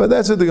 But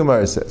that's what the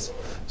Gemara says.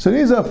 So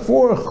these are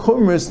 4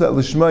 chumras that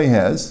Lishmai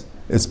has.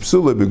 It's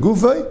psula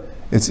begufay,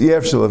 it's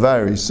ef shel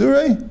avari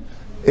surei,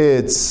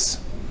 it's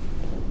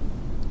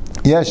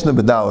yeshna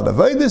b'dalat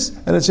avaydis,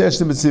 and it's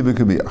yeshna b'tzibur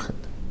k'biyachid.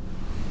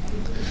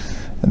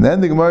 And then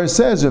the Gemara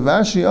says, Rav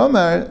Ashi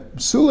Omar,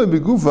 psula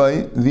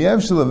begufay,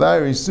 v'ef shel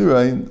avari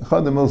surei,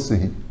 chadam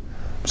ilsihi.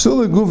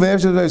 Psula begufay,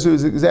 ef shel avari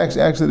surei is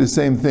actually the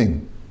same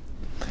thing.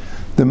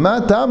 The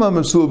matama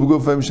psula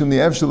begufay mishum the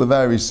ef shel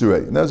avari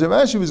surei. Now, Rav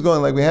Ashi was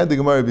going like we had the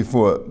Gemara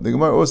before. The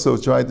Gemara also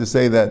tried to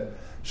say that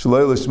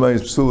Shalei l'shmai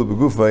is psula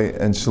begufay,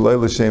 and Shalei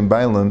l'shem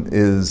bailam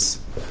is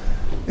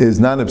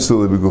not a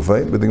psula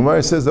begufay. But the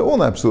Gemara says they're all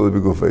not psula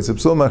begufay. It's a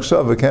psula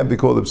machshava, it can't be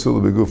called a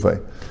psula begufay.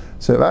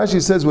 So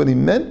Rashi says what he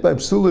meant by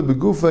psula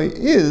begufay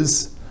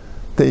is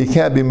that you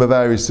can't be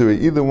mavari suri.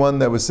 Either one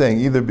that was saying,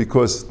 either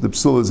because the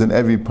psula is in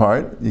every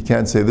part, you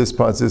can't say this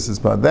part's this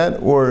part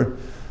that, or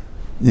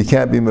you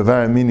can't be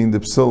mavari, meaning the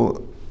psula,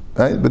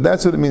 right? But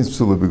that's what it means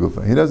psula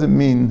begufay. He doesn't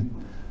mean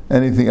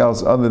anything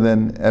else other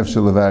than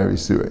efshel avari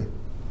suri.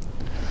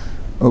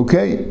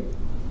 Okay,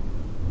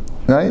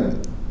 right?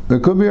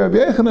 It could be Rabbi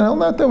Yochanan held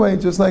not that way,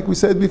 just like we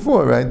said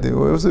before, right? The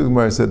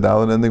Gemara said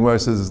Dalet, and the Gemara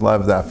says it's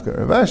lav dafka.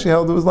 Rav Ashi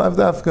held it was lav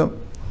dafka.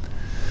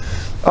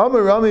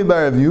 Amar Rami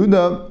bar Rav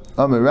Yehuda,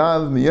 Amar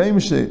Rav miyayim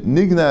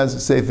nignaz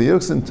sefer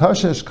yuksin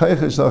tashesh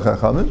kaichesh shel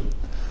chachamim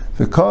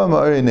v'kol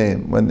ma'ari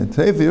name. When the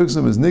sefer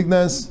yuksin was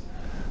nignaz,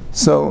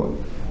 so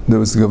there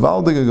was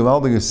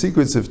gewaldige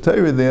secrets of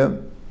Torah there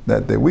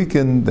that they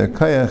weakened their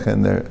kayach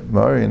and their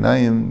ma'ari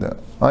nayim. The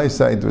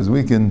eyesight was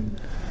weakened.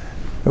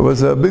 It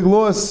was a big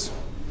loss.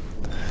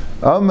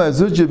 Between the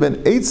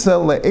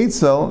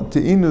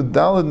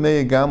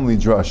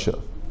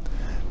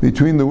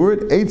word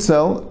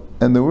eitzel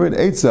and the word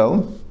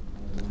eitzel,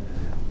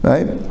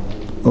 right,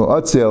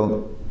 or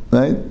atzel,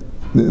 right,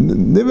 the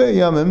Divrei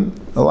Yamim,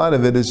 a lot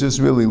of it is just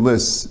really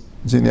lists,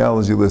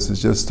 genealogy lists. It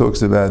just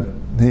talks about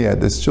he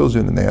had this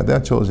children and they had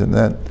that children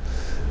and that.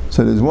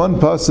 So there's one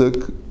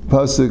pasuk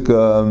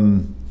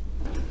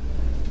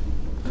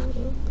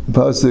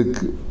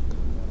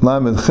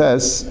Lamed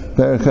Ches,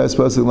 Perek Ches,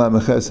 Pasuk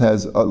Lamed Ches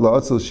has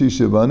La'atzel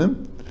Shisha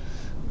Banim,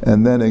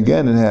 and then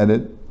again it had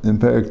it in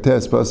Perek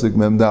Tes, Pasuk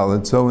Mem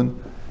Dalet. So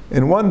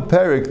in one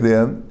Perek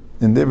there,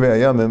 in Divrei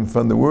Hayamim,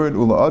 from the word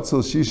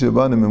Ula'atzel Shisha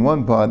Banim in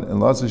one part, and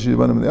La'atzel Shisha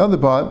Banim in the other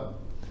part,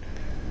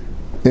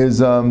 is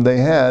they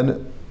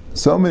had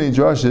so many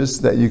drushes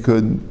that you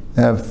could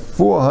have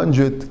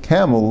 400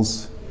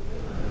 camels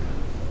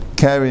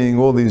carrying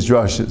all these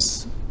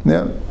drushes.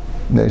 Yeah.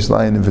 If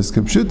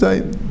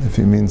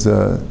he means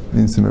to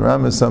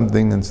mirama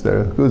something instead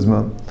of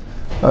Kuzma.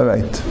 All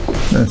right,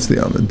 that's the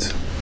amud.